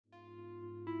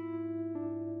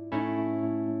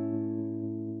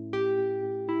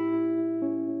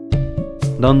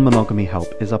Non-Monogamy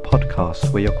Help is a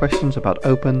podcast where your questions about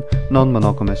open,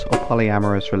 non-monogamous or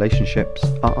polyamorous relationships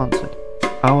are answered.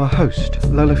 Our host,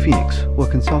 Lola Phoenix, will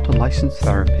consult a licensed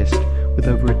therapist with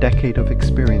over a decade of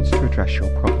experience to address your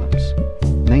problems.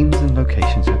 Names and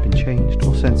locations have been changed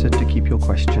or censored to keep your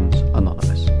questions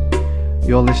anonymous.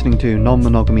 You're listening to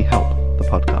Non-Monogamy Help, the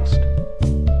podcast.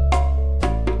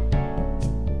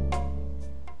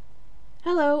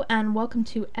 Hello and welcome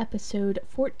to episode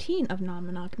 14 of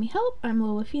Non-Monogamy Help. I'm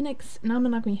Lola Phoenix.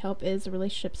 Non-Monogamy Help is a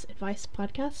relationships advice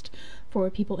podcast for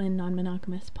people in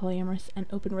non-monogamous, polyamorous, and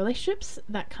open relationships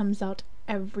that comes out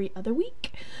every other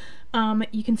week.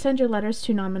 You can send your letters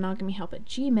to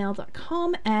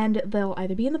nonmonogamyhelp@gmail.com and they'll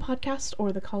either be in the podcast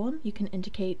or the column. You can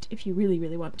indicate if you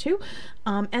really want to,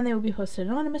 and they will be posted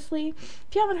anonymously. If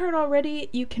you haven't heard already,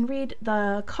 you can read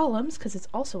the columns, because it's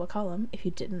also a column if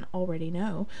you didn't already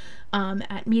know,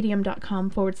 at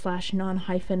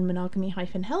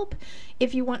medium.com/non-monogamy-help.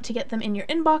 If you want to get them in your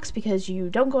inbox because you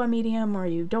don't go on Medium or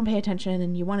you don't pay attention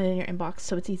and you want it in your inbox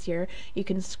so it's easier, you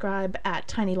can subscribe at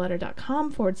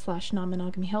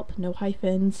tinyletter.com/non-monogamy-help. No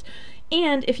hyphens.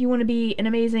 And if you want to be an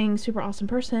amazing, super awesome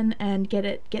person and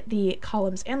get the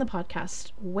columns and the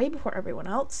podcast way before everyone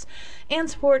else, and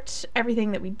support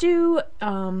everything that we do,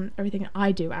 everything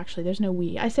I do, actually, there's no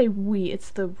we. I say we,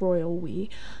 it's the royal we.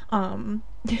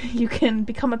 You can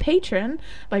become a patron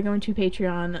by going to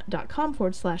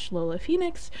patreon.com/Lola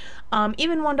Phoenix.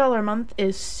 Even $1 a month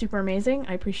is super amazing.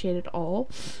 I appreciate it all.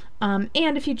 And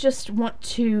if you just want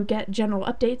to get general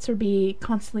updates or be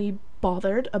constantly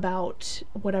bothered about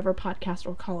whatever podcast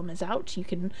or column is out, you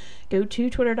can go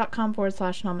to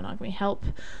twitter.com/non-monogamy-help,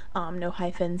 no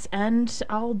hyphens, and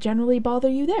I'll generally bother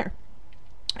you there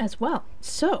as well.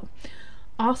 So,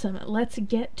 awesome. Let's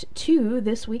get to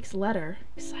this week's letter.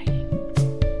 Exciting.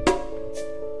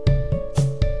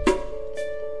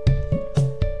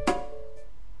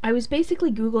 I was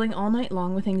basically Googling all night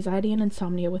long with anxiety and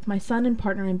insomnia with my son and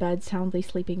partner in bed soundly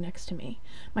sleeping next to me.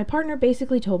 My partner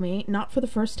basically told me, not for the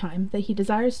first time, that he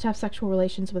desires to have sexual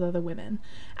relations with other women.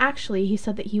 Actually, he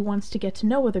said that he wants to get to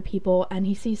know other people and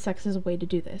he sees sex as a way to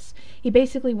do this. He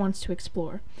basically wants to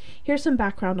explore. Here's some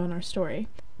background on our story.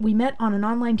 We met on an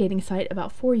online dating site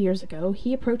about 4 years ago.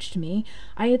 He approached me.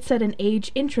 I had set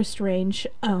age interest in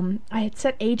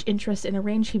a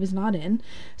range he was not in,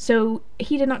 so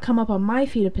he did not come up on my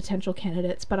feed of potential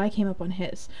candidates, but I came up on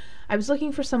his. I was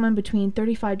looking for someone between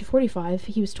 35 to 45.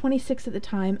 He was 26 at the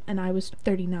time, and I was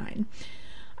 39.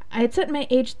 I had set my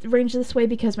age range this way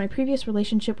because my previous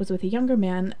relationship was with a younger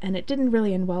man, and it didn't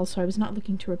really end well, so I was not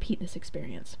looking to repeat this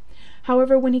experience.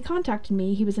 However, when he contacted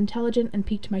me, he was intelligent and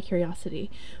piqued my curiosity.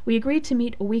 We agreed to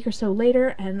meet a week or so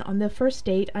later, and on the first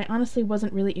date, I honestly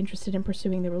wasn't really interested in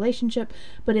pursuing the relationship,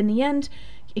 but in the end,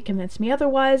 it convinced me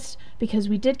otherwise, because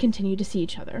we did continue to see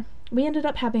each other. We ended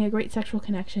up having a great sexual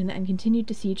connection and continued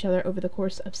to see each other over the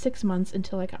course of 6 months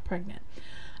until I got pregnant.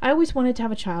 I always wanted to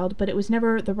have a child, but it was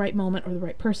never the right moment or the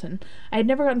right person. I had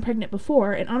never gotten pregnant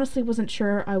before and honestly wasn't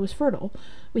sure I was fertile.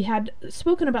 We had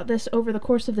spoken about this over the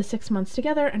course of the 6 months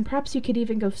together, and perhaps you could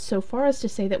even go so far as to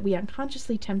say that we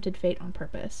unconsciously tempted fate on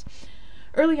purpose.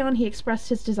 Early on, he expressed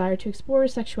his desire to explore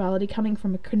his sexuality coming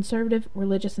from a conservative,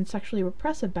 religious, and sexually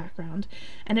repressive background,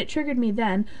 and it triggered me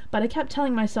then, but I kept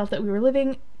telling myself that where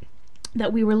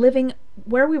we were living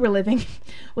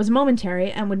was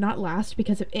momentary and would not last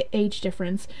because of age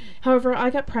difference. However, I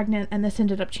got pregnant and this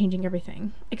ended up changing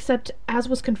everything. Except, as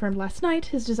was confirmed last night,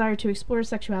 his desire to explore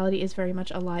sexuality is very much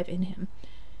alive in him.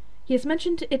 He has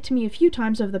mentioned it to me a few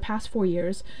times over the past 4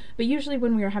 years, but usually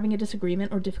when we are having a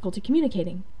disagreement or difficulty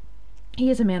communicating. He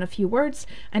is a man of few words,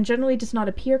 and generally does not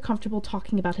appear comfortable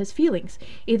talking about his feelings,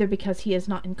 either because he is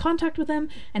not in contact with them,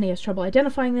 and he has trouble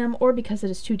identifying them, or because it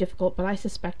is too difficult, but I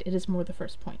suspect it is more the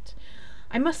first point.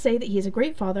 I must say that he is a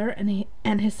great father, and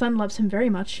his son loves him very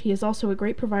much. He is also a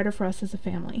great provider for us as a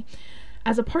family.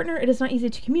 As a partner, it is not easy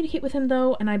to communicate with him,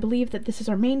 though, and I believe that this is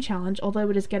our main challenge, although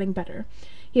it is getting better.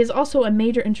 He is also a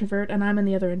major introvert, and I'm on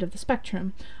the other end of the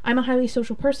spectrum. I'm a highly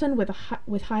social person with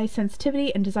high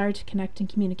sensitivity and desire to connect and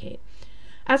communicate.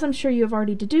 As I'm sure you have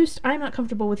already deduced, I am not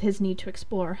comfortable with his need to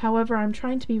explore. However, I'm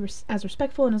trying to be as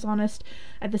respectful and as honest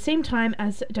at the same time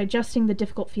as digesting the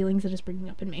difficult feelings it is bringing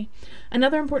up in me.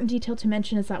 Another important detail to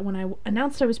mention is that when I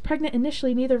announced I was pregnant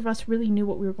initially, neither of us really knew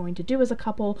what we were going to do as a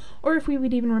couple, or if we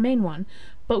would even remain one,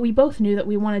 but we both knew that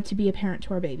we wanted to be a parent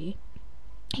to our baby.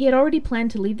 He had already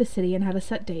planned to leave the city and had a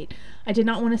set date. I did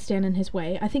not want to stand in his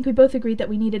way. I think we both agreed that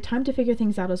we needed time to figure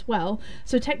things out as well,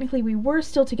 so technically we were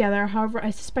still together. However, I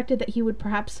suspected that he would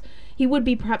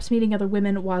be perhaps meeting other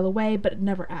women while away, but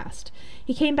never asked.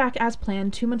 He came back as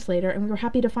planned 2 months later, and we were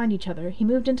happy to find each other. He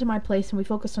moved into my place, and we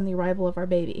focused on the arrival of our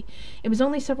baby. It was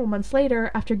only several months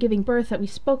later, after giving birth, that we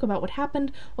spoke about what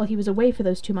happened while he was away for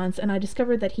those 2 months, and I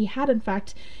discovered that he had in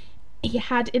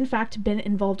fact been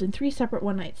involved in 3 separate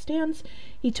one-night stands.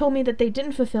 He told me that they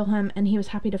didn't fulfill him, and he was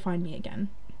happy to find me again.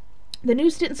 The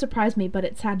news didn't surprise me, but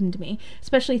it saddened me,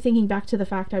 especially thinking back to the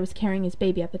fact I was carrying his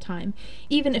baby at the time,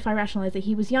 even if I rationalized that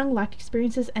he was young, lacked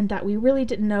experiences, and that we really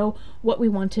didn't know what we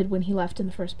wanted when he left in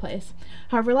the first place.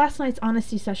 However, last night's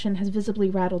honesty session has visibly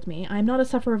rattled me. I am not a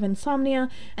sufferer of insomnia,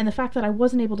 and the fact that I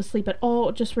wasn't able to sleep at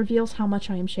all just reveals how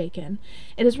much I am shaken.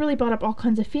 It has really brought up all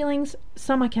kinds of feelings.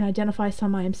 Some I can identify,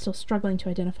 some I am still struggling to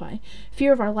identify.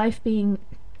 Fear of our life being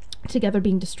together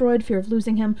being destroyed, fear of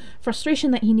losing him, frustration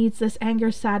that he needs this,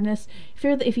 anger, sadness,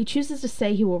 fear that if he chooses to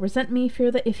stay he will resent me, fear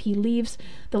that if he leaves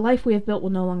the life we have built will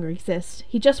no longer exist.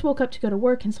 He just woke up to go to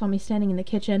work and saw me standing in the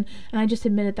kitchen, and I just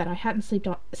admitted that I hadn't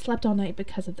slept all night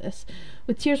because of this.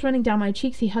 With tears running down my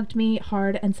cheeks, he hugged me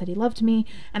hard and said he loved me,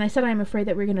 and I said I am afraid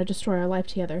that we're going to destroy our life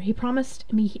together. He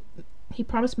promised me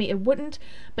it wouldn't,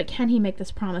 but can he make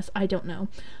this promise? I don't know.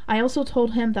 I also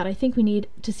told him that I think we need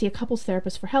to see a couples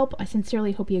therapist for help. I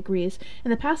sincerely hope he agrees. In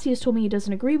the past, he has told me he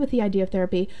doesn't agree with the idea of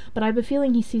therapy, but I have a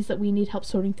feeling he sees that we need help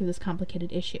sorting through this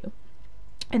complicated issue.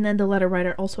 And then the letter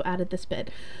writer also added this bit.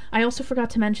 I also forgot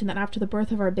to mention that after the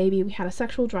birth of our baby, we had a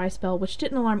sexual dry spell, which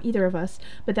didn't alarm either of us,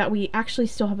 but that we actually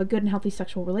still have a good and healthy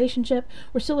sexual relationship.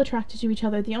 We're still attracted to each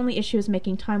other. The only issue is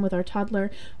making time with our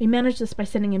toddler. We manage this by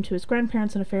sending him to his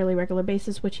grandparents on a fairly regular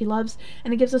basis, which he loves,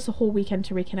 and it gives us a whole weekend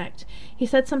to reconnect. He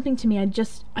said something to me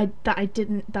that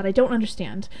I don't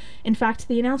understand. In fact,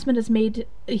 the announcement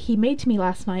he made to me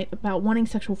last night about wanting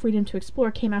sexual freedom to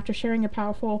explore came after sharing a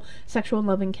powerful sexual and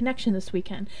loving connection this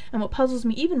weekend. And what puzzles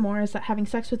me even more is that having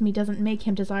sex with me doesn't make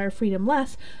him desire freedom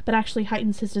less, but actually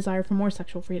heightens his desire for more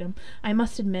sexual freedom. I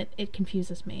must admit, it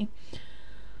confuses me.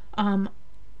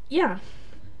 Yeah.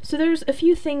 So there's a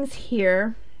few things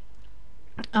here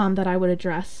that I would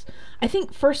address. I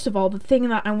think, first of all, the thing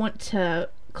that I want to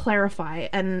clarify,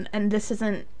 and this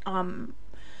isn't,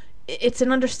 it's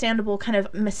an understandable kind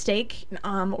of mistake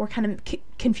or kind of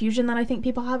confusion that I think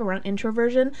people have around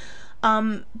introversion.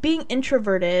 Being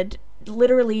introverted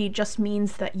literally just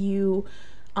means that you,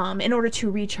 in order to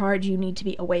recharge, you need to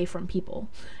be away from people.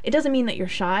 It doesn't mean that you're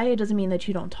shy. It doesn't mean that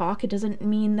you don't talk. It doesn't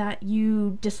mean that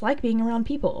you dislike being around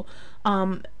people.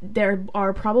 There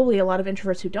are probably a lot of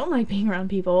introverts who don't like being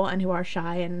around people and who are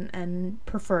shy and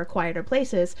prefer quieter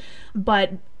places,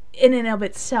 but in and of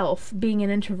itself, being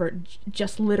an introvert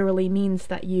just literally means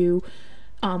that you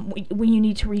when you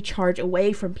need to recharge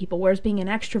away from people, whereas being an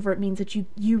extrovert means that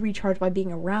you recharge by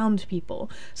being around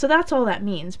people. So that's all that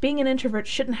means. Being an introvert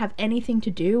shouldn't have anything to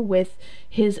do with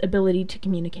his ability to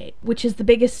communicate, which is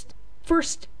the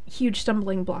first huge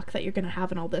stumbling block that you're going to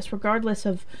have in all this. Regardless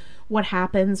of what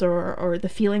happens or the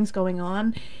feelings going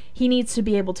on, he needs to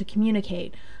be able to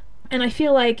communicate. And I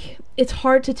feel like it's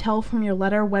hard to tell from your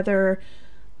letter whether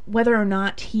or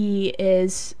not he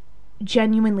is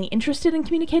genuinely interested in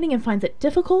communicating and finds it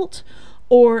difficult,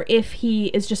 or if he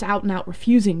is just out and out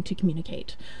refusing to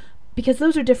communicate, because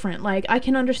those are different. Like, I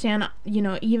can understand,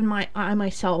 even I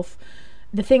myself,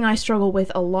 the thing I struggle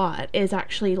with a lot is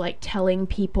actually like telling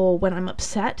people when I'm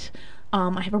upset.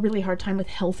 I have a really hard time with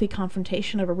healthy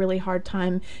confrontation. I have a really hard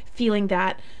time feeling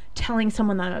that telling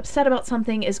someone that I'm upset about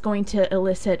something is going to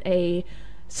elicit a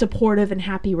supportive and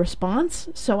happy response.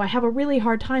 So I have a really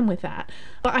hard time with that,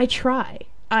 but I try.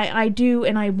 I do,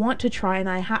 and I want to try, and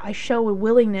I show a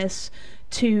willingness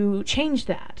to change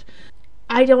that.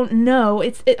 I don't know.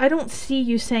 I don't see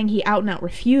you saying he out and out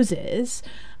refuses,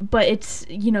 but it's,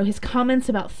 his comments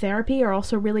about therapy are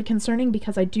also really concerning,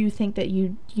 because I do think that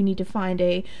you need to find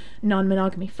a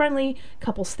non-monogamy friendly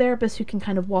couples therapist who can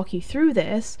kind of walk you through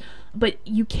this. But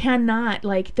you cannot,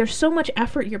 there's so much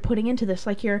effort you're putting into this.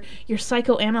 You're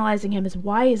psychoanalyzing him as,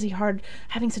 why is he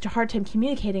having such a hard time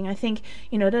communicating? I think,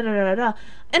 da da da da.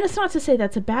 And it's not to say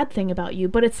that's a bad thing about you,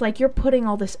 but it's like you're putting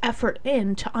all this effort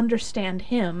in to understand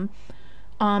him.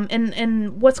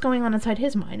 And what's going on inside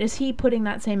his mind? Is he putting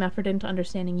that same effort into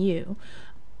understanding you?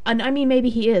 And I mean, maybe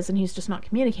he is, and he's just not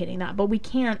communicating that, but we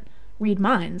can't read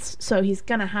minds, so he's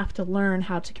gonna have to learn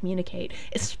how to communicate,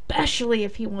 especially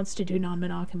if he wants to do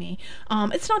non-monogamy.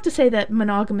 It's not to say that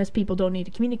monogamous people don't need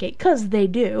to communicate, because they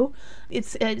do.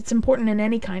 It's important in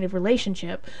any kind of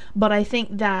relationship, but I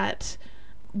think that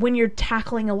when you're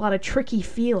tackling a lot of tricky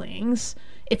feelings,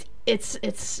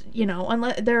 it's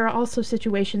unless there are also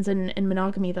situations in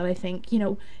monogamy that I think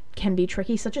can be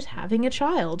tricky, such as having a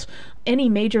child. Any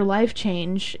major life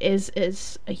change is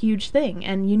a huge thing,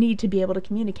 and you need to be able to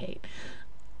communicate.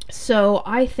 So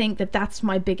I think that's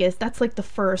like the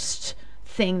first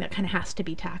thing that kind of has to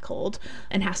be tackled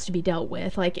and has to be dealt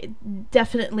with. Like,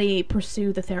 definitely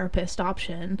pursue the therapist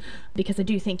option, because I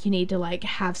do think you need to like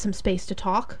have some space to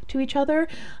talk to each other.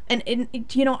 And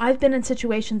I've been in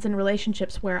situations in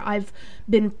relationships where I've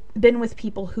been with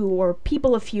people who were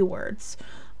people of few words,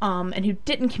 and who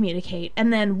didn't communicate,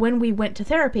 and then when we went to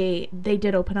therapy, they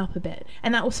did open up a bit,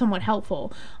 and that was somewhat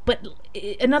helpful. But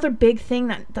another big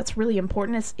thing that's really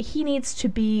important is he needs to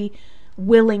be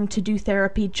willing to do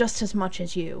therapy just as much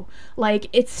as you. Like,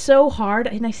 it's so hard,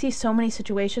 and I see so many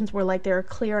situations where like there are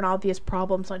clear and obvious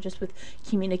problems, not just with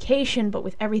communication but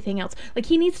with everything else. Like,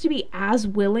 he needs to be as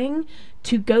willing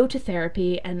to go to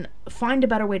therapy and find a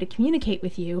better way to communicate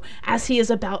with you as he is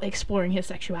about exploring his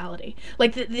sexuality.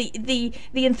 Like, the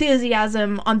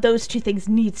enthusiasm on those two things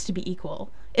needs to be equal.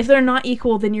 If they're not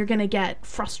equal, then you're gonna get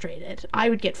frustrated. I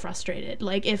would get frustrated.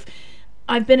 Like, if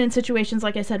I've been in situations,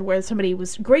 like I said, where somebody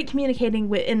was great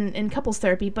communicating in couples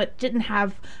therapy, but didn't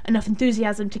have enough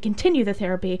enthusiasm to continue the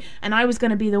therapy, and I was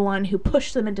going to be the one who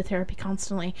pushed them into therapy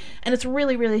constantly. And it's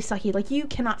really, really sucky. Like, you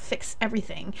cannot fix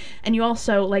everything. And you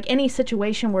also, like, any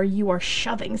situation where you are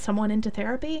shoving someone into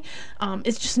therapy,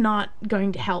 is just not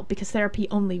going to help, because therapy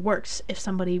only works if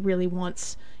somebody really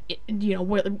wants it,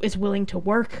 is willing to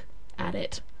work at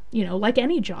it. Like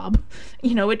any job,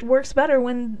 it works better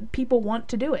when people want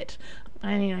to do it.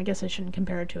 I mean, I guess I shouldn't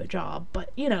compare it to a job,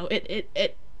 but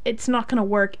it's not going to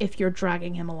work if you're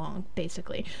dragging him along,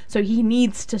 basically. So he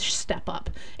needs to step up,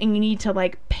 and you need to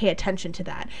like pay attention to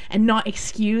that and not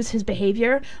excuse his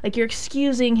behavior. Like, you're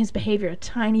excusing his behavior a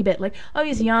tiny bit, like, oh,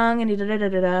 he's young and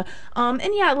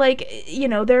and yeah, like,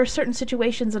 there are certain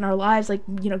situations in our lives, like,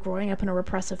 growing up in a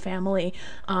repressive family,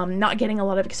 not getting a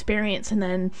lot of experience, and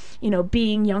then,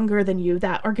 being younger than you,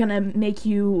 that are gonna make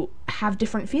you have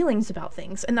different feelings about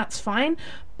things, and that's fine.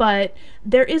 But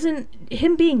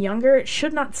him being younger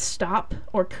should not stop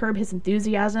or curb his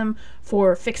enthusiasm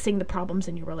for fixing the problems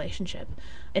in your relationship.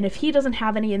 And if he doesn't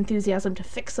have any enthusiasm to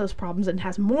fix those problems and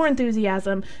has more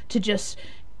enthusiasm to just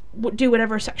do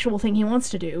whatever sexual thing he wants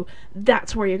to do,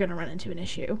 that's where you're going to run into an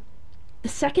issue. The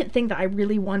second thing that I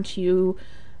really want you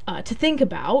to think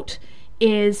about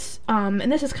is,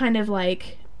 and this is kind of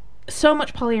like, so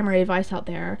much polyamory advice out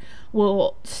there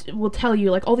will tell you,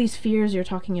 like, all these fears you're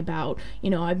talking about.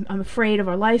 I'm afraid of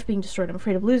our life being destroyed. I'm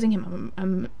afraid of losing him.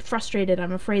 I'm frustrated.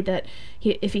 I'm afraid that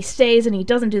if he stays and he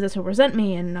doesn't do this, he'll resent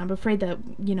me. And I'm afraid that,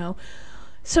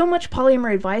 so much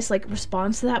polyamory advice, like,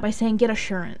 responds to that by saying, get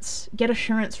assurance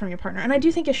from your partner. And I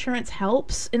do think assurance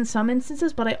helps in some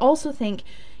instances, but I also think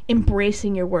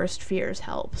embracing your worst fears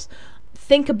helps.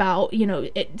 Think about,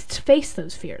 face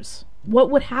those fears. What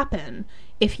would happen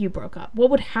if you broke up?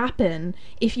 What would happen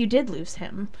if you did lose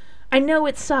him? I know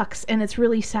it sucks and it's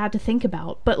really sad to think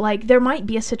about, but like, there might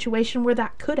be a situation where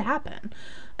that could happen.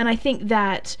 And I think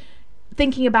that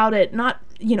thinking about it, not,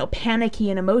 panicky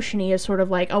and emotiony, is sort of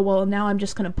like, oh, well, now I'm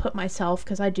just going to put myself,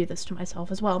 because I do this to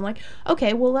myself as well. I'm like,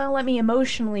 okay, well, now let me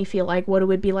emotionally feel like what it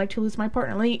would be like to lose my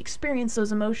partner. Let me experience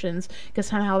those emotions, because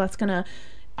somehow that's going to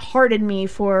harden me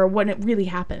for when it really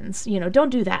happens. Don't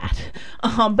do that.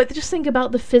 But just think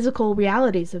about the physical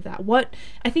realities of that.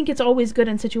 I think it's always good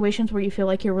in situations where you feel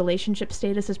like your relationship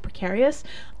status is precarious,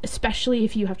 especially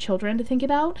if you have children to think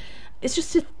about. It's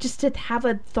just to have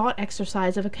a thought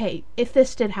exercise of, okay, if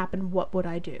this did happen, what would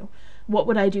I do? What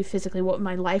would I do physically? What would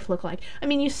my life look like? I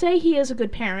mean, you say he is a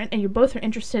good parent, and you both are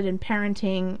interested in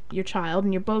parenting your child,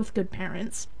 and you're both good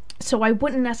parents. So I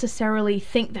wouldn't necessarily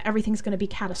think that everything's going to be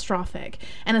catastrophic.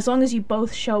 And as long as you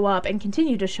both show up and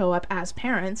continue to show up as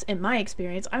parents, in my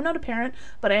experience, I'm not a parent,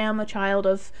 but I am a child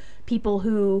of people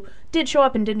who did show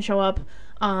up and didn't show up.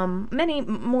 Many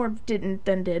more didn't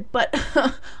than did, but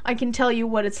I can tell you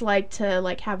what it's like to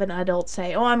like have an adult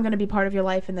say, oh, I'm going to be part of your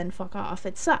life, and then fuck off.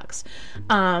 It sucks.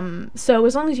 So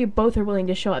as long as you both are willing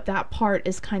to show up, that part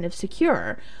is kind of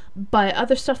secure. But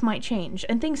other stuff might change,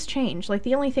 and things change. Like,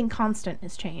 the only thing constant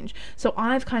is change. So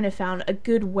I've kind of found a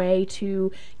good way to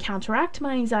counteract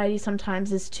my anxiety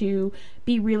sometimes is to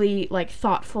be really like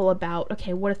thoughtful about,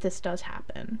 okay, what if this does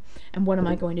happen? And what am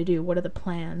I going to do? What are the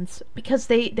plans? Because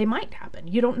they might happen.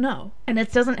 You don't know. And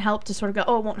it doesn't help to sort of go,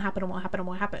 oh, it won't happen, it won't happen, it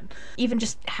won't happen. Even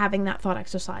just having that thought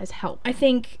exercise helps. I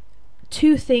think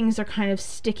two things are kind of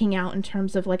sticking out in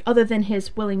terms of, like, other than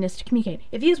his willingness to communicate.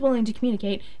 If he is willing to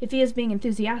communicate, if he is being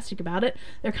enthusiastic about it,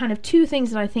 there are kind of two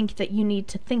things that I think that you need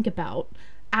to think about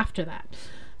after that.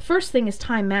 First thing is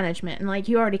time management, and like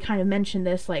you already kind of mentioned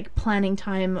this, like planning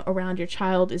time around your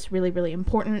child is really, really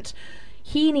important.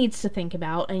 He needs to think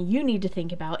about, and you need to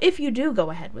think about, if you do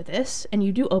go ahead with this and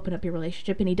you do open up your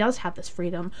relationship and he does have this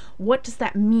freedom, what does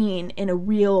that mean in a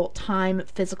real time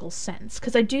physical sense?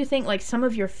 Because I do think like some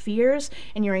of your fears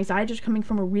and your anxieties are coming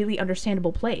from a really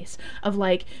understandable place of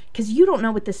like, because you don't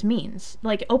know what this means.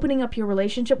 Like opening up your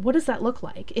relationship, what does that look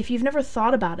like? If you've never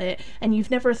thought about it and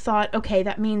you've never thought, okay,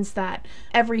 that means that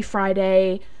every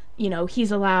Friday, you know,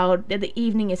 he's allowed, the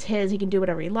evening is his, he can do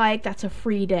whatever he like, that's a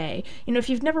free day. You know, if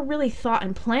you've never really thought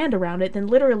and planned around it, then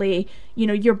literally, you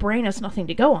know, your brain has nothing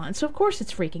to go on. So of course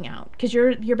it's freaking out, because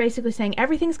you're basically saying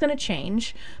everything's going to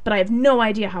change, but I have no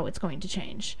idea how it's going to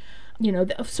change. You know,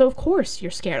 so of course you're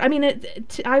scared. I mean,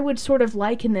 I would sort of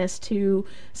liken this to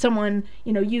someone,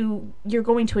 you know, you're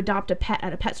going to adopt a pet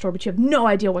at a pet store, but you have no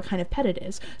idea what kind of pet it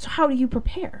is. So how do you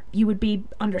prepare? You would be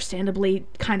understandably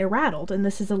kind of rattled, and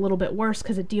this is a little bit worse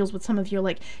because it deals with some of your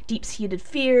like deep-seated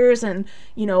fears and,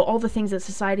 you know, all the things that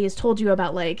society has told you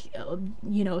about, like,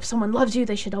 you know, if someone loves you,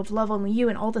 they should love only you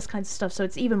and all this kinds of stuff. So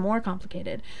it's even more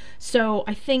complicated. So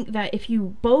I think that if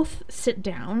you both sit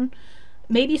down,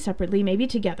 maybe separately, maybe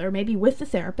together, maybe with the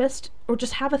therapist, or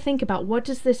just have a think about what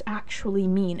does this actually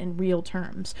mean in real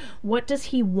terms? What does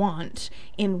he want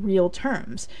in real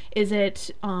terms? Is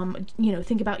it, you know,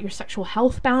 think about your sexual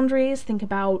health boundaries, think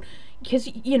about, because,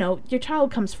 you know, your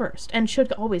child comes first and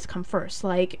should always come first.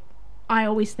 Like, I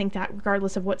always think that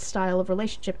regardless of what style of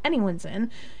relationship anyone's in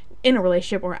a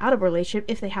relationship or out of a relationship,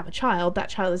 if they have a child, that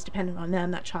child is dependent on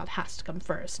them, that child has to come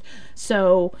first.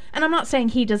 So, and I'm not saying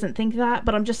he doesn't think that,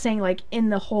 but I'm just saying, like, in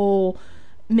the whole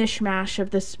mishmash of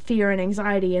this fear and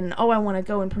anxiety and, oh, I want to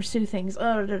go and pursue things,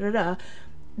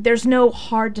 there's no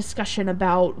hard discussion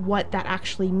about what that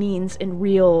actually means in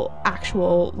real,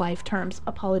 actual life terms.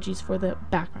 Apologies for the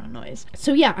background noise.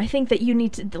 So yeah, I think that you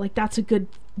need to, like, that's a good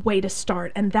way to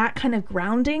start, and that kind of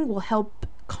grounding will help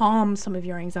calm some of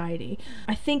your anxiety.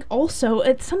 I think also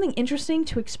it's something interesting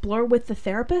to explore with the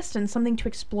therapist, and something to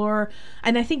explore,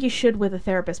 and I think you should with a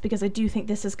therapist, because I do think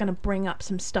this is going to bring up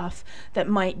some stuff that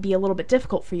might be a little bit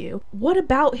difficult for you. What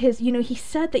about his, you know, he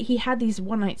said that he had these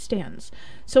one-night stands.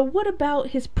 So what about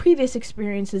his previous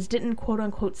experiences didn't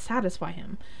quote-unquote satisfy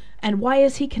him? And why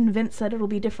is he convinced that it'll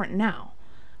be different now?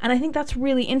 And I think that's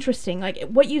really interesting. Like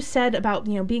what you said about,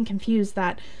 you know, being confused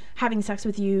that having sex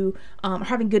with you, or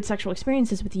having good sexual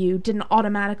experiences with you didn't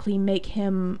automatically make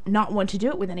him not want to do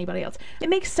it with anybody else. It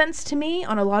makes sense to me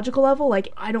on a logical level.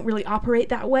 Like, I don't really operate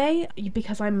that way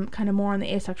because I'm kind of more on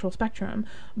the asexual spectrum.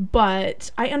 But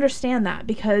I understand that,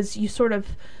 because you sort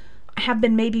of have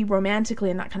been maybe romantically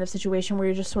in that kind of situation where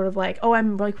you're just sort of like, oh,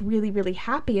 I'm like really, really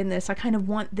happy in this. I kind of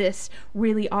want this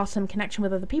really awesome connection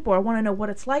with other people. I want to know what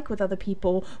it's like with other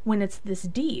people when it's this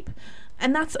deep.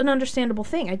 And that's an understandable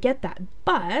thing. I get that.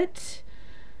 But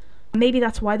maybe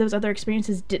that's why those other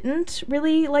experiences didn't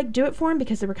really like do it for him,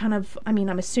 because they were kind of, I mean,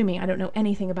 I'm assuming, I don't know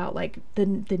anything about like the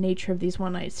nature of these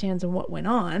one night stands and what went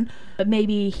on, but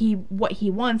maybe what he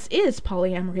wants is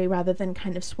polyamory rather than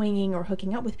kind of swinging or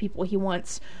hooking up with people. He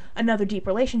wants another deep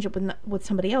relationship with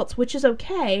somebody else, which is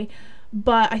okay.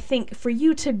 But I think for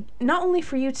you to, not only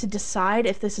for you to decide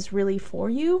if this is really for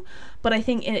you, but I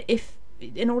think if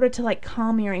in order to like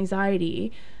calm your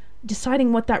anxiety,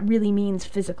 deciding what that really means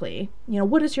physically. You know,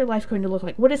 what is your life going to look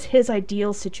like? What is his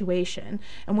ideal situation?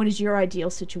 And what is your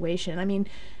ideal situation? I mean,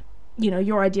 you know,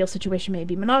 your ideal situation may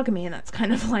be monogamy, and that's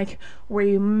kind of like where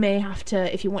you may have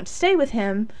to, if you want to stay with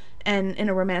him and in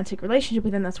a romantic relationship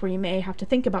with him, that's where you may have to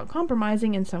think about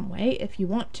compromising in some way if you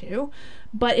want to.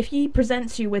 But if he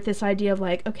presents you with this idea of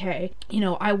like, okay, you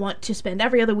know, I want to spend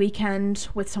every other weekend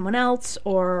with someone else,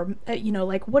 or, you know,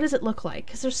 like, what does it look like?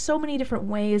 Because there's so many different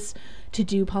ways to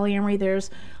do polyamory. There's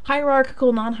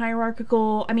hierarchical,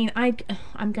 non-hierarchical. I mean,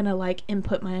 I'm gonna like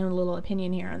input my own little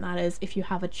opinion here, and that is, if you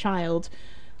have a child,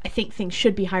 I think things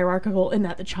should be hierarchical in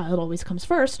that the child always comes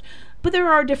first, but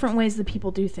there are different ways that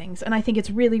people do things, and I think it's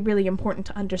really, really important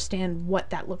to understand what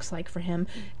that looks like for him,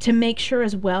 to make sure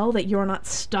as well that you're not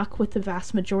stuck with the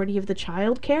vast majority of the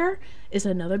child care is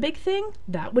another big thing.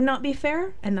 That would not be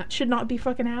fair, and that should not be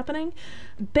fucking happening.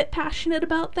 A bit passionate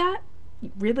about that.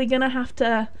 You're really gonna have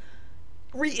to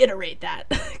reiterate that,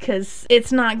 because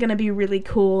it's not gonna be really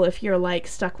cool if you're like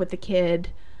stuck with the kid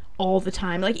all the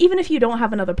time. Like, even if you don't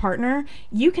have another partner,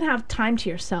 you can have time to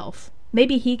yourself.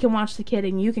 Maybe he can watch the kid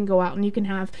and you can go out and you can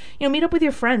have, you know, meet up with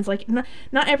your friends. Like,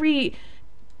 not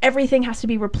everything has to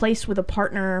be replaced with a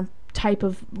partner type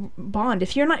of bond.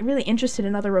 If you're not really interested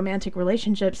in other romantic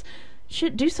relationships,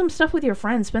 do some stuff with your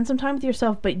friends, spend some time with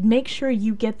yourself, but make sure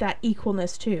you get that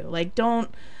equalness too. Like,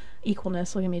 don't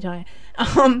equalness, look at me Italian,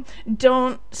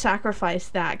 don't sacrifice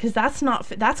that, because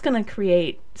that's going to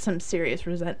create some serious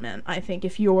resentment. I think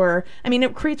if you're, I mean,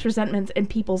 it creates resentment in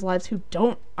people's lives who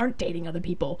aren't dating other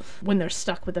people when they're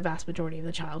stuck with the vast majority of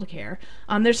the child care.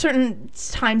 There's certain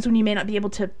times when you may not be able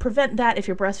to prevent that if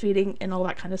you're breastfeeding and all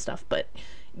that kind of stuff, but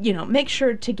make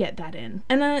sure to get that in.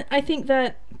 And I think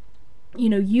that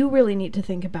you really need to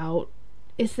think about,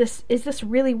 is this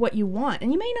really what you want?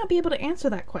 And you may not be able to answer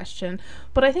that question,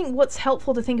 but I think what's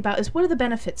helpful to think about is, what are the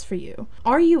benefits for you?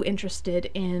 Are you interested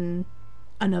in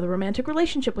another romantic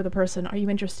relationship with a person? Are you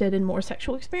interested in more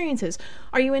sexual experiences?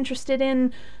 Are you interested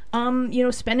in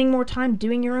spending more time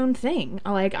doing your own thing?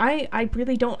 Like, I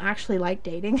really don't actually like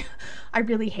dating. I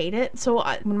really hate it. So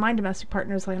when my domestic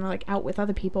partner is like out with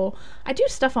other people, I do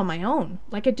stuff on my own.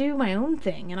 Like, I do my own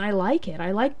thing, and I like it.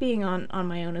 I like being on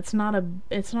my own. It's not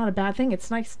a bad thing. It's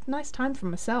nice time for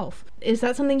myself. Is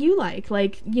that something you like?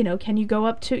 Like, can you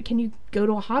go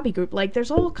to a hobby group? Like,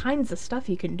 there's all kinds of stuff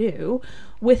you can do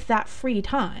with that free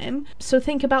time. So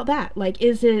think about that. Like,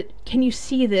 can you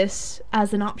see this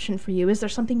as an option for you? Is there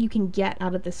something you can get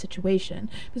out of this situation?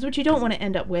 Because what you don't want to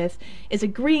end up with is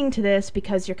agreeing to this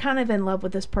because you're kind of in love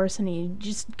with this person and you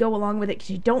just go along with it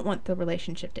because you don't want the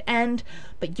relationship to end,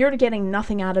 but you're getting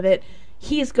nothing out of it.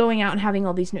 He's going out and having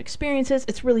all these new experiences.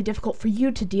 It's really difficult for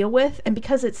you to deal with, and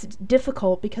because it's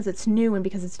difficult, because it's new and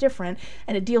because it's different,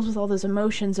 and it deals with all those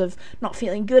emotions of not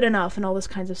feeling good enough and all this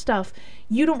kinds of stuff,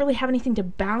 you don't really have anything to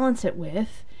balance it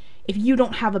with if you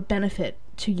don't have a benefit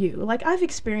to you. Like, I've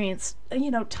experienced,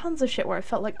 tons of shit where I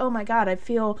felt like, oh my god, I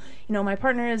feel, my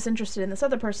partner is interested in this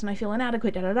other person, I feel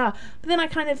inadequate, but then I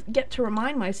kind of get to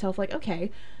remind myself, like,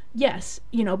 okay, yes,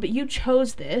 but you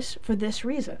chose this for this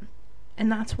reason.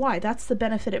 And that's why. That's the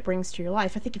benefit it brings to your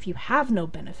life. I think if you have no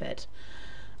benefit,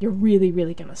 you're really,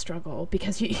 really going to struggle,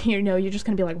 because you're just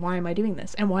going to be like, why am I doing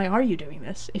this? And why are you doing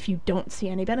this if you don't see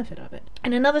any benefit of it?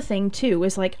 And another thing too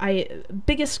is, like,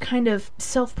 biggest kind of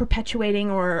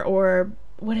self-perpetuating or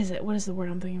what is it? What is the word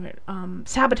I'm thinking about?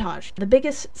 Sabotage. The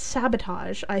biggest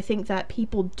sabotage I think that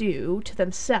people do to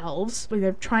themselves when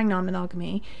they're trying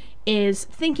non-monogamy is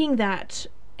thinking that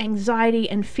anxiety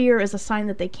and fear is a sign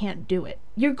that they can't do it.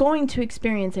 You're going to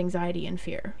experience anxiety and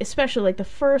fear, especially like the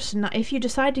first night. If you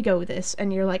decide to go with this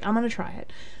and you're like, I'm gonna try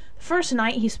it, the first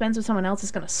night he spends with someone else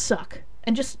is gonna suck,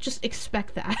 and just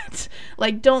expect that.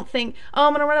 Like, don't think, oh,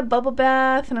 I'm gonna run a bubble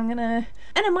bath and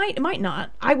it might not.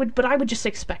 I would just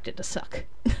expect it to suck.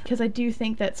 Because I do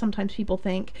think that sometimes people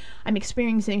think, I'm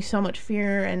experiencing so much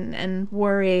fear and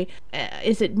worry,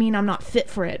 is it mean I'm not fit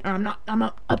for it, or I'm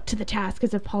not up to the task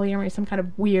because of polyamory is some kind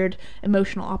of weird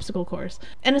emotional obstacle course.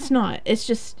 And it's not. It's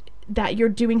just that you're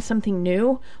doing something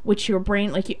new, which your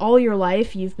brain, like, all your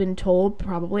life you've been told,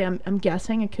 probably, I'm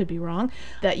guessing, I could be wrong,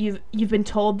 that you've been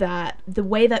told that the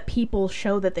way that people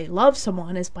show that they love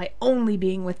someone is by only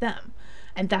being with them.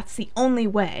 And that's the only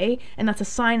way, and that's a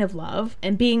sign of love,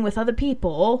 and being with other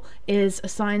people is a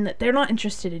sign that they're not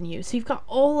interested in you. So you've got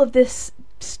all of this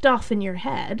stuff in your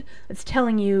head that's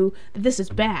telling you that this is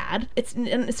bad. It's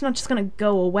not just going to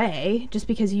go away just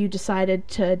because you decided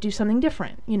to do something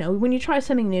different. When you try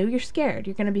something new, you're scared.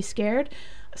 You're going to be scared.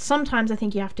 Sometimes I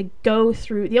think you have to go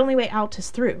through, the only way out is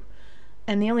through.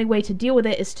 And the only way to deal with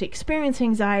it is to experience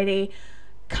anxiety,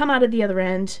 come out of the other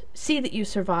end, see that you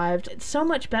survived. It's so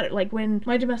much better. Like, when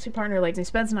my domestic partner, like, he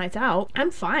spends nights out, I'm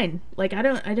fine. Like, I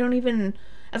don't even,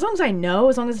 as long as I know,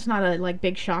 as long as it's not a, like,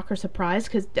 big shock or surprise,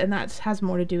 and that has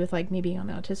more to do with, like, me being on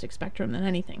the autistic spectrum than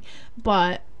anything.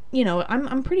 But,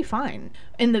 I'm pretty fine.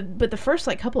 But the first,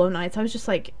 like, couple of nights, I was just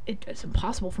like, it's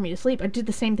impossible for me to sleep. I did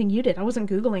the same thing you did. I wasn't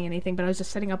Googling anything, but I was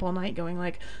just sitting up all night going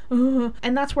like, ugh.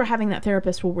 And that's where having that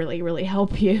therapist will really, really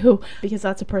help you, because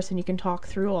that's a person you can talk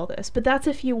through all this. But that's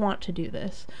if you want to do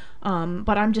this.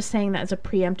 But I'm just saying that as a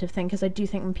preemptive thing, because I do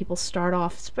think when people start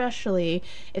off, especially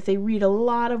if they read a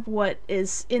lot of what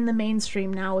is in the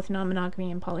mainstream now with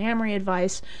non-monogamy and polyamory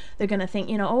advice, they're going to think,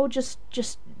 oh, just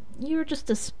you're just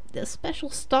a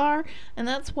special star, and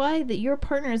that's why that your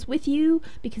partner is with you,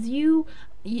 because you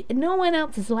no one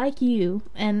else is like you,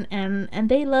 and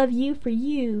they love you for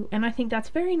you. And I think that's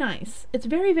very nice. It's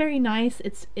very, very nice.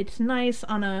 It's nice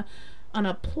on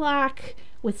a plaque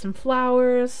with some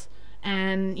flowers,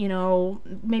 and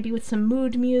maybe with some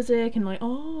mood music and, like,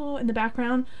 oh, in the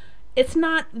background. It's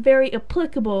not very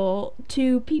applicable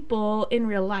to people in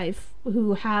real life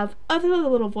who have other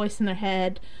little voice in their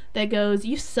head that goes,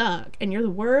 you suck, and you're the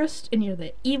worst, and you're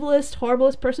the evilest,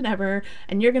 horriblest person ever,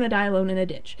 and you're gonna die alone in a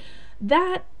ditch.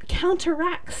 That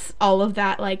counteracts all of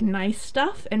that, like, nice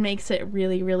stuff and makes it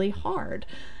really, really hard.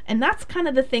 And that's kind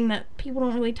of the thing that people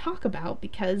don't really talk about,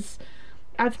 because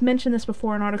I've mentioned this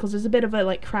before in articles, there's a bit of a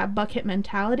like crab bucket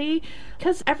mentality,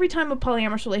 because every time a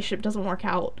polyamorous relationship doesn't work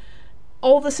out,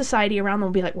 all the society around them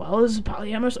will be like, well, this is a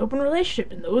polyamorous open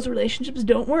relationship and those relationships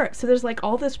don't work. So there's like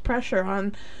all this pressure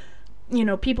on, you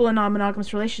know, people in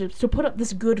non-monogamous relationships to put up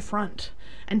this good front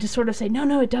and to sort of say,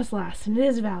 no, it does last and it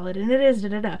is valid and it is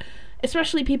da-da-da.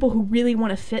 Especially people who really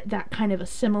want to fit that kind of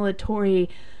assimilatory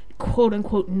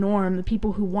quote-unquote norm, the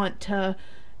people who want to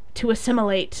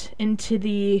assimilate into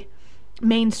the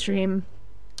mainstream.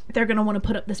 They're going to want to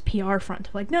put up this PR front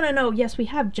of like, no, yes, we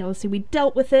have jealousy, we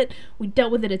dealt with it,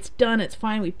 it's done, it's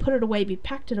fine, we put it away, we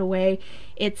packed it away,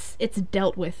 it's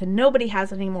dealt with, and nobody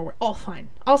has it anymore, we're all fine,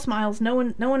 all smiles, no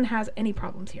one has any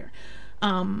problems here.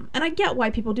 And I get why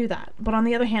people do that, but on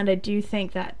the other hand, I do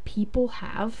think that people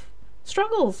have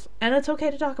struggles, and it's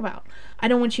okay to talk about. I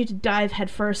don't want you to dive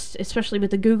headfirst, especially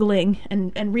with the Googling,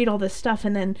 and read all this stuff,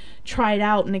 and then try it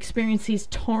out and experience these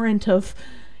torrent of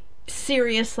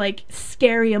serious, like,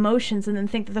 scary emotions and then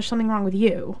think that there's something wrong with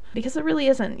you, because there really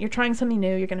isn't. You're trying something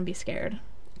new, you're going to be scared.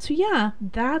 So yeah,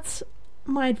 that's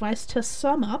my advice to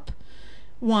sum up.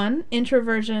 1,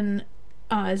 introversion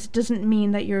doesn't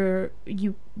mean that you're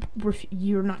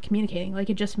not communicating. Like,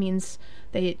 it just means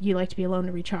that you like to be alone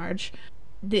to recharge.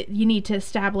 That you need to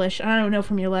establish, I don't know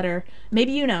from your letter,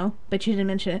 maybe you know, but you didn't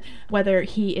mention it, whether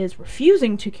he is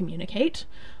refusing to communicate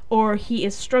or he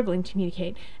is struggling to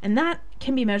communicate. And that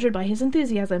can be measured by his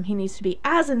enthusiasm. He needs to be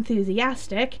as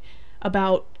enthusiastic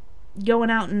about going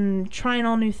out and trying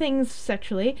all new things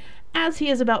sexually as he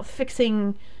is about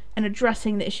fixing and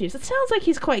addressing the issues. It sounds like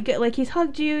he's quite good. Like, he's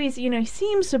hugged you, he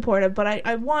seems supportive, but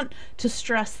I want to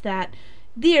stress that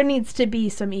there needs to be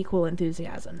some equal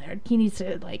enthusiasm there. He needs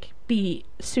to, like, be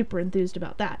super enthused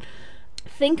about that.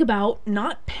 Think about,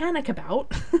 not panic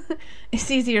about,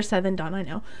 it's easier said than done, I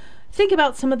know. Think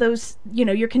about some of those,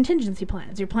 your contingency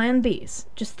plans, your plan Bs.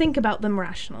 Just think about them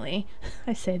rationally.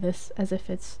 I say this as if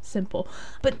it's simple.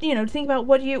 But, think about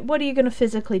what are you going to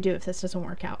physically do if this doesn't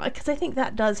work out? Because I think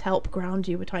that does help ground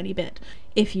you a tiny bit.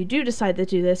 If you do decide to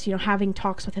do this, having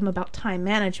talks with him about time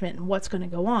management and what's going to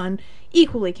go on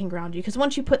equally can ground you. Because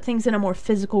once you put things in a more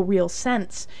physical, real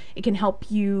sense, it can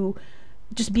help you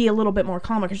just be a little bit more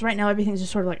calmer, because right now everything's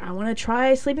just sort of like, I want to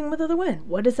try sleeping with other women.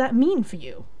 What does that mean for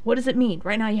you? What does it mean?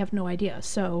 Right now you have no idea.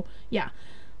 So yeah,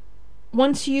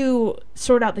 once you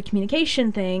sort out the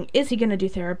communication thing, is he going to do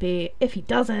therapy? If he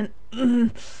doesn't,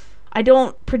 I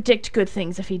don't predict good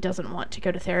things if he doesn't want to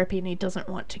go to therapy and he doesn't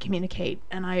want to communicate.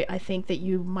 And I think that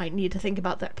you might need to think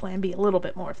about that plan B a little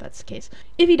bit more if that's the case.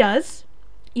 If he does,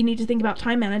 you need to think about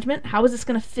time management. How is this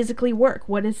going to physically work?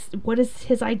 What is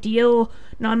his ideal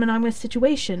non-monogamous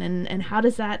situation? And how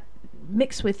does that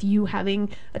mix with you having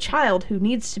a child who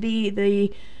needs to be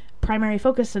the primary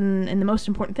focus and the most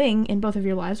important thing in both of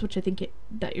your lives, which I think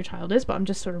that your child is, but I'm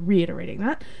just sort of reiterating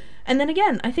that. And then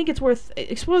again, I think it's worth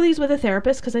explore these with a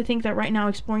therapist, because I think that right now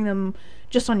exploring them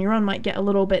just on your own might get a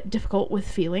little bit difficult with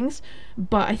feelings.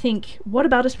 But I think, what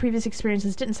about his previous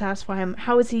experiences didn't satisfy him?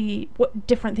 What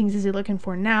different things is he looking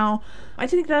for now? I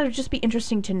think that would just be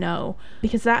interesting to know,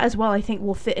 because that as well I think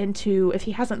will fit into, if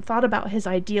he hasn't thought about his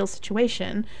ideal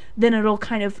situation, then it'll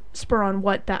kind of spur on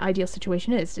what that ideal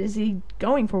situation is. Is he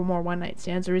going for more one-night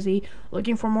stands, or is he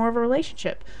looking for more of a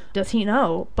relationship? Does he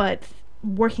know? But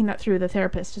working that through the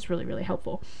therapist is really, really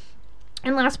helpful.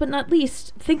 And last but not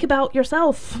least, think about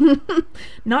yourself.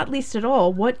 Not least at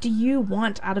all. What do you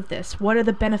want out of this? What are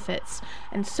the benefits?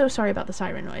 And so sorry about the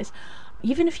siren noise.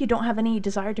 Even if you don't have any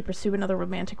desire to pursue another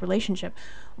romantic relationship,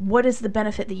 what is the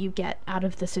benefit that you get out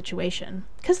of the situation?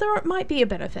 Because there might be a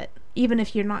benefit. Even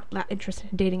if you're not that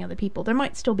interested in dating other people, there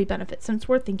might still be benefits, and it's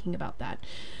worth thinking about that.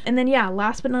 And then yeah,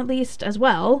 last but not least as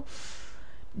well,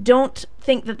 don't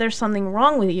think that there's something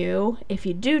wrong with you if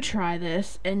you do try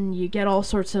this and you get all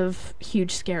sorts of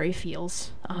huge scary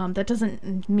feels. That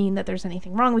doesn't mean that there's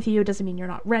anything wrong with you. It doesn't mean you're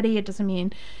not ready. It doesn't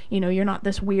mean, you're not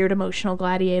this weird emotional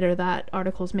gladiator that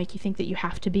articles make you think that you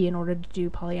have to be in order to do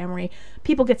polyamory.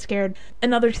 People get scared.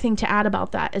 Another thing to add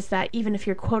about that is that even if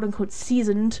you're quote unquote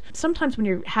seasoned, sometimes when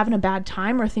you're having a bad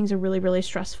time or things are really, really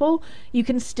stressful, you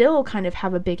can still kind of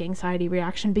have a big anxiety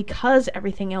reaction because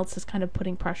everything else is kind of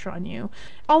putting pressure on you.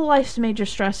 All life's major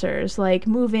stressors, like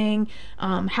moving,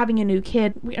 having a new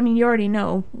kid. I mean, you already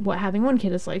know what having one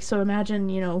kid is like, so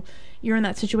imagine, you're in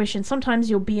that situation. Sometimes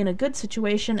you'll be in a good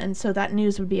situation, and so that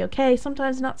news would be okay.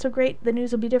 Sometimes not so great, the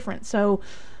news will be different. So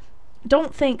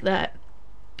don't think that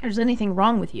there's anything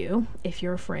wrong with you if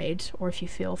you're afraid or if you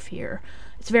feel fear.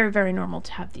 It's very, very normal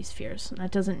to have these fears, and that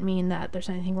doesn't mean that there's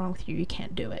anything wrong with you. You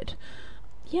can't do it.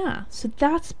 Yeah, so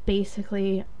that's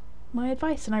basically my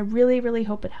advice, and I really, really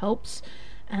hope it helps,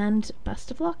 and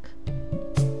best of luck.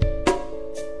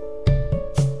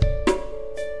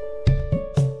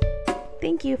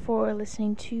 thank you for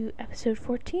listening to episode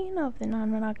 14 of the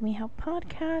Non-Monogamy Help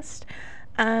podcast.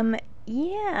 First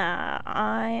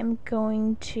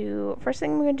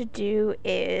thing I'm going to do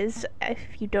is, if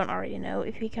you don't already know,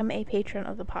 if you become a patron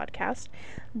of the podcast,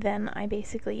 then and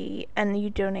you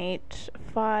donate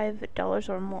 $5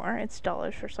 or more, it's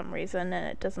dollars for some reason, and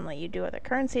it doesn't let you do other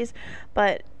currencies,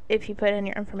 but if you put in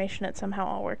your information, it somehow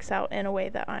all works out in a way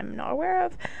that I'm not aware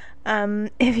of.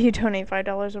 If you donate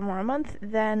 $5 or more a month,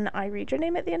 then I read your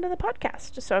name at the end of the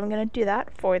podcast. So I'm going to do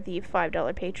that for the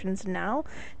 $5 patrons now.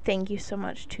 Thank you so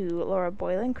much to Laura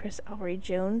Boylan, Chris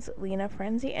Albery-Jones, Lena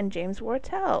Frenzy, and James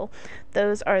Wartell.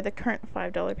 Those are the current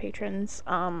 $5 patrons.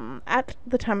 At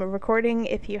the time of recording,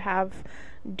 if you have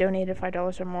donated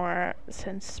 $5 or more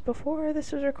since before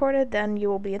this was recorded, then you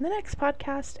will be in the next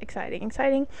podcast. Exciting.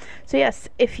 So yes,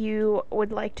 if you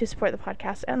would like to support the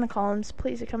podcast and the columns,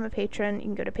 please become a patron. You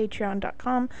can go to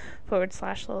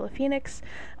patreon.com/Lola Phoenix.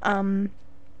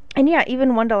 And yeah,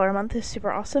 even $1 a month is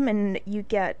super awesome, and you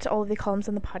get all of the columns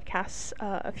and the podcasts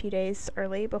a few days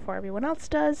early before everyone else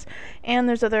does. And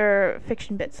there's other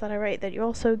fiction bits that I write that you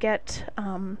also get.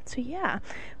 So yeah,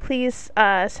 please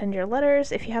send your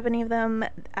letters, if you have any of them,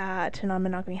 to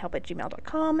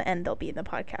nonmonogamyhelp@gmail.com, and they'll be in the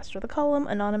podcast or the column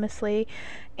anonymously.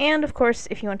 And of course,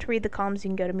 if you want to read the columns, you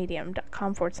can go to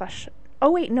medium.com/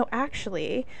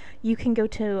 you can go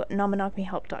to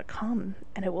nonmonogamyhelp.com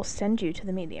and it will send you to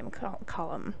the Medium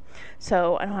column.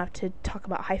 So I don't have to talk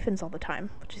about hyphens all the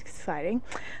time, which is exciting.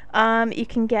 You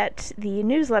can get the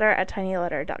newsletter at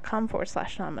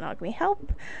tinyletter.com/nonmonogamyhelp,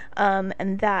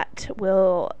 and that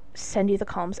will send you the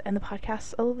columns and the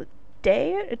podcasts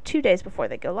 2 days before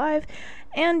they go live.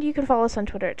 And you can follow us on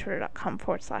Twitter at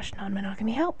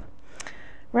twitter.com/nonmonogamyhelp.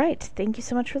 Right, thank you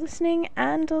so much for listening,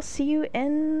 and I'll see you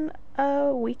in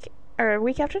a week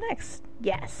after next.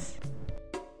 Yes.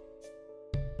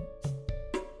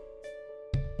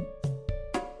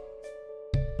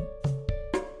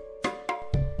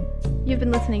 You've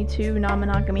been listening to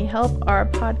Non-Monogamy Help. Our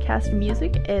podcast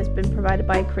music has been provided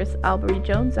by Chris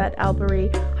Albery-Jones at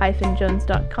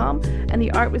albery-jones.com, and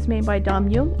the art was made by Dom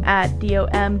Duong at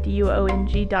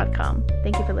domduong.com.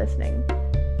 Thank you for listening.